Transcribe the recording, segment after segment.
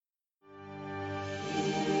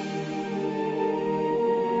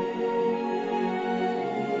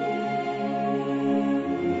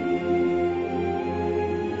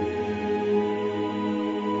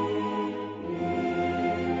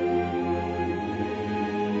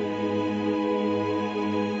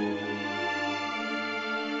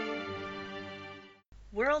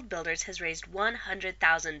World Builders has raised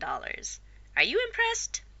 $100,000. Are you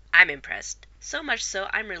impressed? I'm impressed. So much so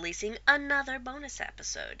I'm releasing another bonus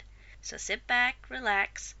episode. So sit back,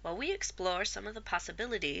 relax, while we explore some of the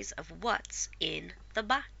possibilities of what's in the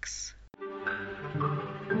box.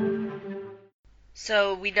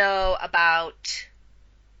 So we know about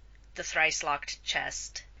the Thrice locked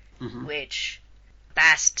chest, which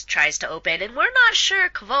Bast tries to open, and we're not sure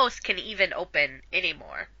Kvothe can even open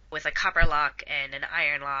anymore, with a copper lock and an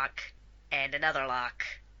iron lock and another lock.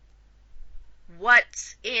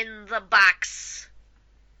 What's in the box?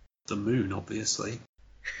 The moon, obviously.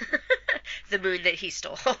 The moon that he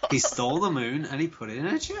stole. He stole the moon and he put it in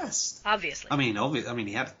a chest. Obviously. I mean,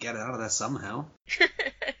 he had to get it out of there somehow.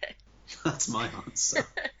 That's my answer.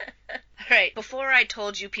 Alright, before I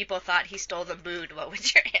told you people thought he stole the moon, what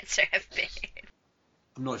would your answer have been?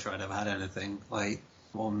 I'm not sure I'd ever had anything like,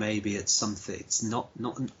 or maybe it's something. It's not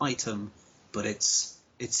an item, but it's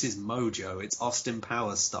his mojo. It's Austin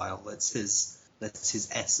Powers style. That's his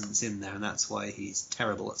essence in there, and that's why he's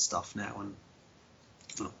terrible at stuff now. And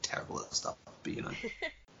not terrible at stuff, but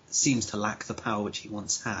seems to lack the power which he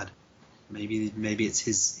once had. Maybe it's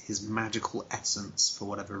his magical essence for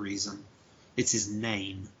whatever reason. It's his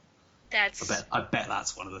name. I bet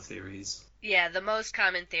that's one of the theories. Yeah, the most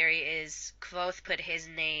common theory is Kvothe put his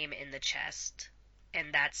name in the chest,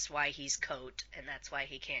 and that's why he's Coat, and that's why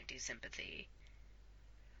he can't do sympathy.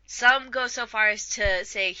 Some go so far as to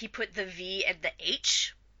say he put the V and the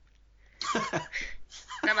H. And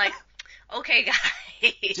I'm like, okay, guys.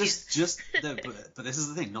 But this is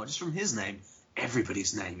the thing, not just from his name,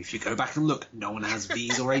 everybody's name. If you go back and look, no one has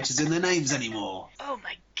V's or H's in their names anymore. Oh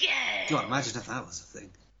my god. God, imagine if that was a thing.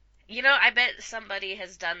 I bet somebody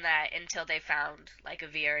has done that until they found, like, a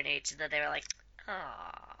V or an H, and then they were like,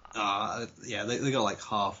 aww. Yeah, they got, like,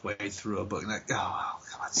 halfway through a book, and like, oh,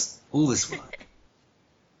 God, all this work.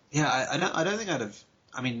 Yeah, I don't think I'd have...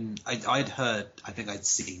 I mean, I'd heard... I think I'd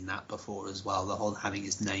seen that before as well, the whole having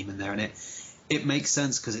his name in there, and it makes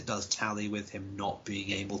sense because it does tally with him not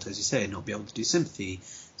being able to, as you say, not be able to do sympathy,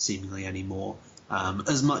 seemingly, anymore.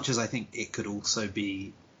 As much as I think it could also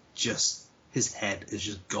be just... his head is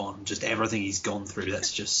just gone. Just everything he's gone through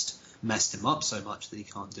that's just messed him up so much that he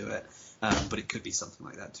can't do it. But it could be something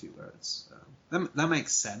like that too, where it's that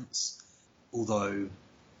makes sense. Although,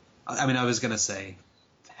 I mean, I was going to say,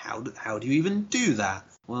 how do you even do that?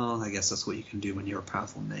 Well, I guess that's what you can do when you're a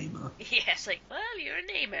powerful namer. Yeah, it's like, well, you're a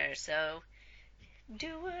namer, so do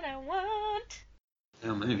what I want.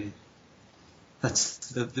 Oh, maybe. That's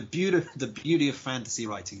the beauty of fantasy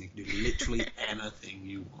writing. You can do literally anything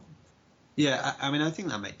you want. Yeah, I mean, I think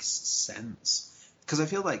that makes sense. Because I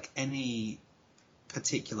feel like any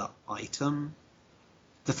particular item,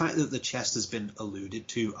 the fact that the chest has been alluded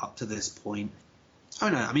to up to this point, I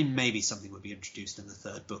don't know, I mean, maybe something would be introduced in the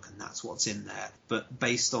third book and that's what's in there. But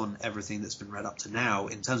based on everything that's been read up to now,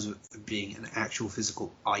 in terms of being an actual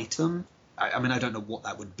physical item, I mean, I don't know what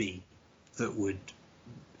that would be that would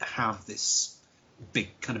have this big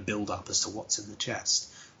kind of build-up as to what's in the chest.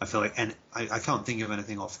 I feel like, and I can't think of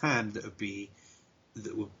anything offhand that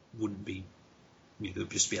wouldn't be, that would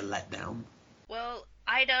just be a letdown. Well,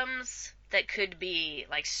 items that could be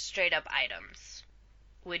like straight up items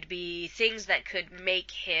would be things that could make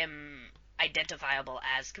him identifiable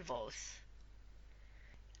as Kvothe.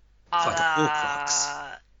 Like a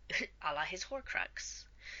Horcrux. A la his Horcrux.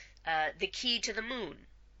 The key to the moon.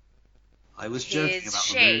 I was joking about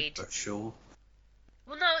the moon, but sure.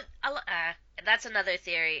 Well, no, that's another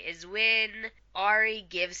theory, is when Ari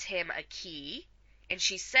gives him a key, and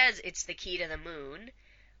she says it's the key to the moon,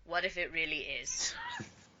 what if it really is?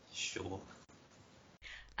 Sure.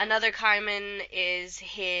 Another common is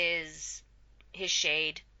his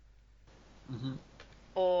shade. Mm-hmm.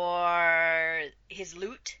 Or his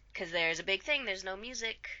lute, because there's a big thing, there's no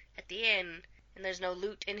music at the inn, and there's no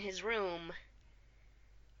lute in his room.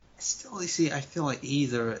 Still, you see, I feel like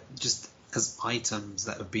either just as items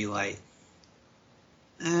that would be like,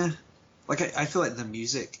 like I feel like the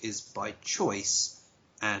music is by choice,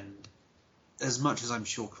 and as much as I'm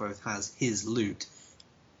sure Kvothe has his lute,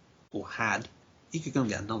 or had, he could go and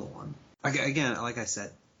get another one. Again, like I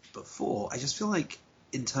said before, I just feel like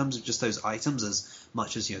in terms of just those items, as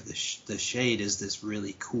much as the shade is this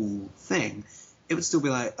really cool thing, it would still be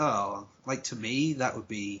like, oh, like to me that would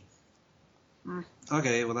be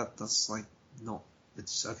okay. Well, that's like not.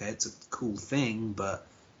 It's okay. It's a cool thing, but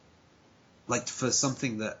like for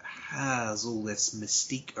something that has all this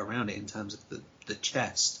mystique around it in terms of the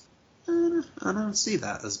chest, I don't see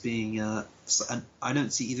that as being. I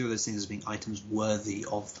don't see either of those things as being items worthy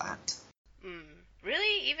of that.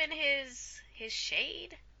 Really, even his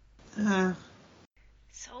shade.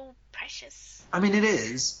 So precious. I mean, it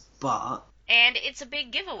is, but And it's a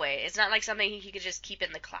big giveaway. It's not like something he could just keep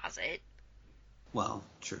in the closet. well,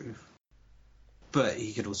 true. But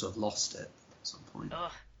he could also have lost it at some point.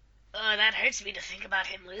 Oh, that hurts me to think about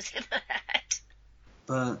him losing that.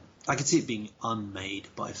 But I could see it being unmade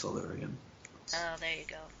by Felurian. Oh, there you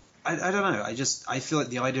go. I don't know. I feel like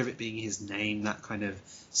the idea of it being his name, that kind of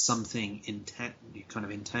something kind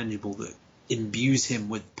of intangible that imbues him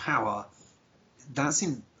with power, that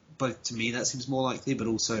seems, both to me that seems more likely, but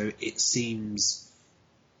also it seems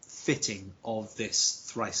fitting of this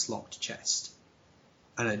thrice locked chest.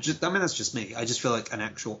 And I mean, that's just me. I just feel like an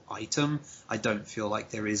actual item. I don't feel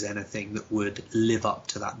like there is anything that would live up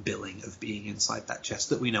to that billing of being inside that chest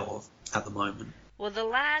that we know of at the moment. Well, the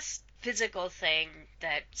last physical thing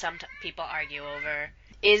that some people argue over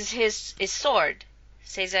is his sword,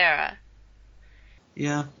 Caesara.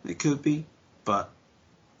 Yeah, it could be, but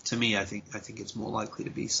to me, I think it's more likely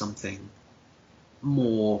to be something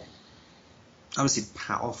more, obviously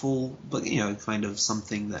powerful, but kind of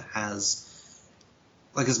something that has,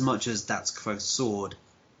 like, as much as that's Kvothe's sword,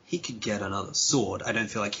 he could get another sword. I don't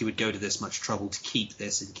feel like he would go to this much trouble to keep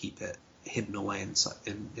this and keep it hidden away in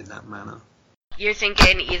that manner. You're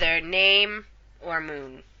thinking either name or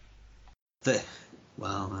moon.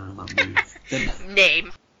 Well, I don't know about moon.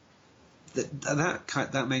 Name.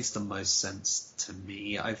 That makes the most sense to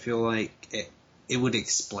me. I feel like it would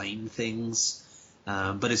explain things,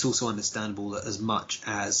 but it's also understandable that as much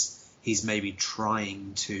as he's maybe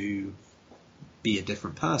trying to be a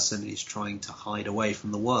different person, he's trying to hide away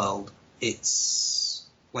from the world, it's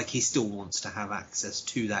like he still wants to have access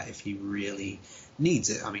to that if he really needs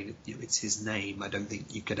it. I mean, it's his name. I don't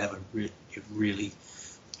think you could ever really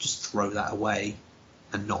just throw that away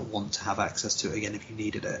and not want to have access to it again if you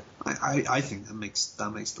needed it. I think that makes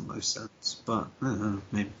the most sense. But I don't know,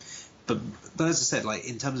 maybe. But as I said, like,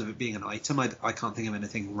 in terms of it being an item, I can't think of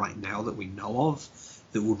anything right now that we know of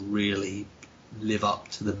that would really live up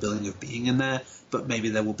to the billing of being in there. But maybe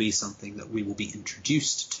there will be something that we will be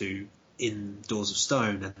introduced to in Doors of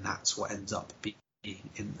Stone, and that's what ends up being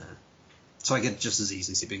in there. So I could just as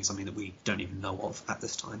easily see it being something that we don't even know of at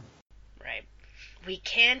this time. Right. We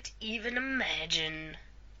can't even imagine.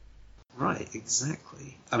 Right,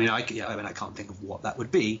 exactly. I mean, I can't think of what that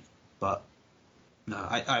would be, but no,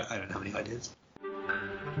 I don't have any ideas.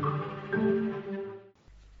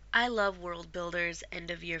 I love World Builders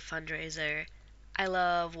end of year fundraiser. I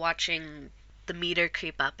love watching the meter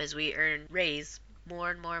creep up as we raise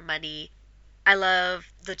more and more money. I love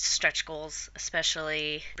the stretch goals,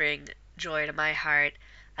 especially bring joy to my heart.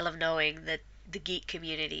 I love knowing that the geek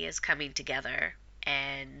community is coming together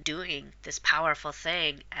and doing this powerful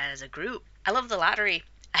thing as a group. I love the lottery.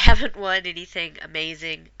 I haven't won anything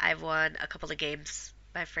amazing. I've won a couple of games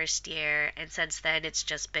my first year, and since then it's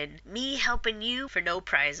just been me helping you for no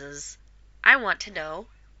prizes. I want to know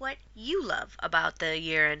what you love about the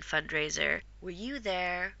year-end fundraiser. Were you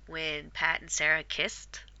there when Pat and Sarah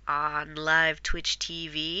kissed on live Twitch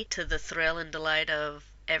TV to the thrill and delight of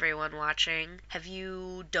everyone watching? Have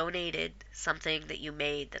you donated something that you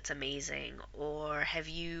made that's amazing? Or have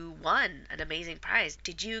you won an amazing prize?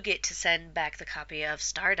 Did you get to send back the copy of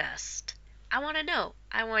Stardust? I want to know.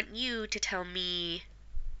 I want you to tell me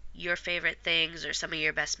your favorite things or some of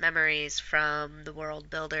your best memories from the World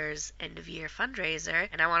Builders end of year fundraiser,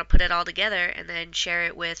 and I want to put it all together and then share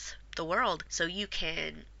it with the world. So you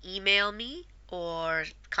can email me or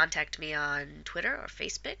contact me on Twitter or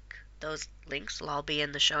Facebook. Those links will all be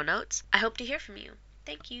in the show notes. I hope to hear from you.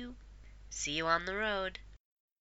 Thank you. See you on the road.